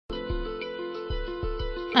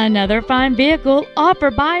Another fine vehicle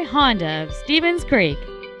offered by Honda of Stevens Creek.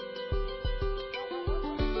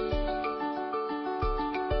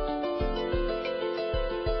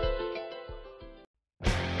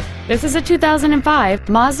 This is a 2005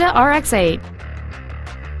 Mazda RX-8.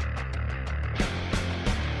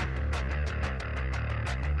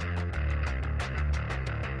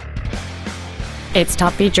 Its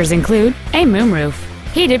top features include a moonroof,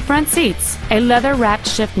 heated front seats, a leather-wrapped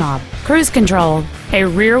shift knob, cruise control, a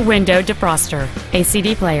rear window defroster, a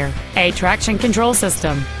CD player, a traction control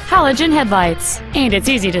system, halogen headlights, and it's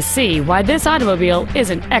easy to see why this automobile is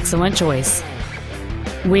an excellent choice.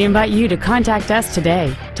 We invite you to contact us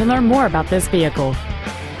today to learn more about this vehicle.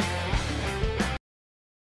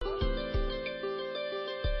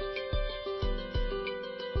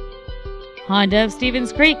 Honda of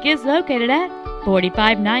Stevens Creek is located at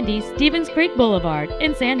 4590 Stevens Creek Boulevard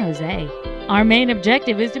in San Jose. Our main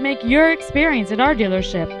objective is to make your experience at our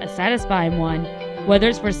dealership a satisfying one, whether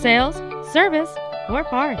it's for sales, service, or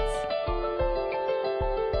parts.